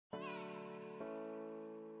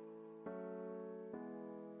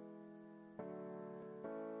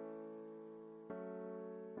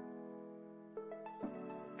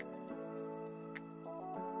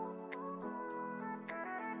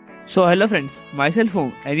So hello friends, myself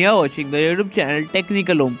Home and you are watching the YouTube channel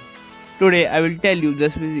Technical Home. Today I will tell you the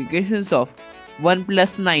specifications of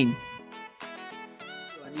OnePlus 9.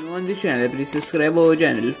 If you are new on this channel, please subscribe our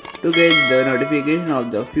channel to get the notification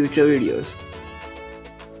of the future videos.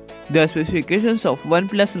 The specifications of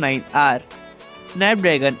OnePlus 9 are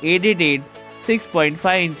Snapdragon 888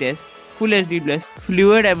 6.5 inches Full HD Plus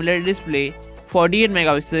Fluid AMOLED display, 48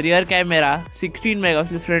 megapixel rear camera, 16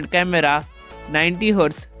 megapixel front camera,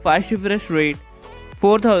 90Hz fast refresh rate,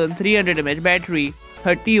 4300 mAh battery,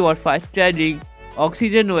 30 watt fast charging,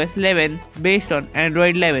 Oxygen OS 11 based on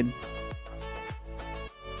Android 11.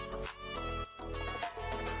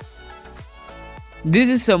 This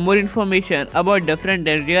is some more information about the front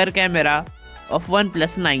and rear camera of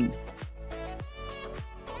OnePlus 9.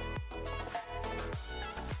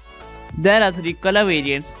 There are 3 color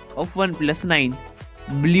variants of OnePlus 9: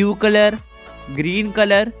 blue color, green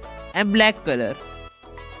color and black color.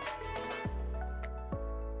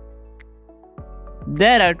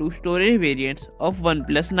 There are 2 storage variants of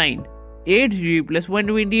OnePlus 9: 8GB plus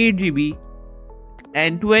 128GB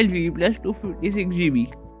and 12GB plus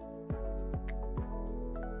 256GB.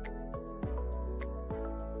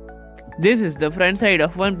 This is the front side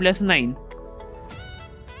of OnePlus 9.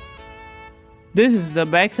 This is the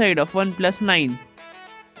back side of OnePlus 9.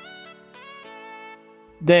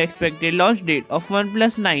 The expected launch date of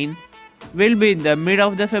OnePlus 9 will be in the mid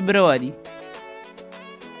of the February.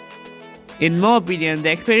 In my opinion, the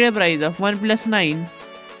expected price of OnePlus 9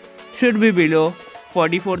 should be below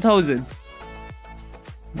 44,000.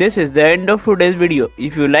 This is the end of today's video.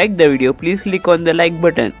 If you like the video, please click on the like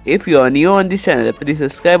button. If you are new on this channel, please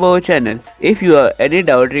subscribe our channel. If you have any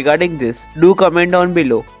doubt regarding this, do comment down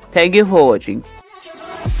below. Thank you for watching.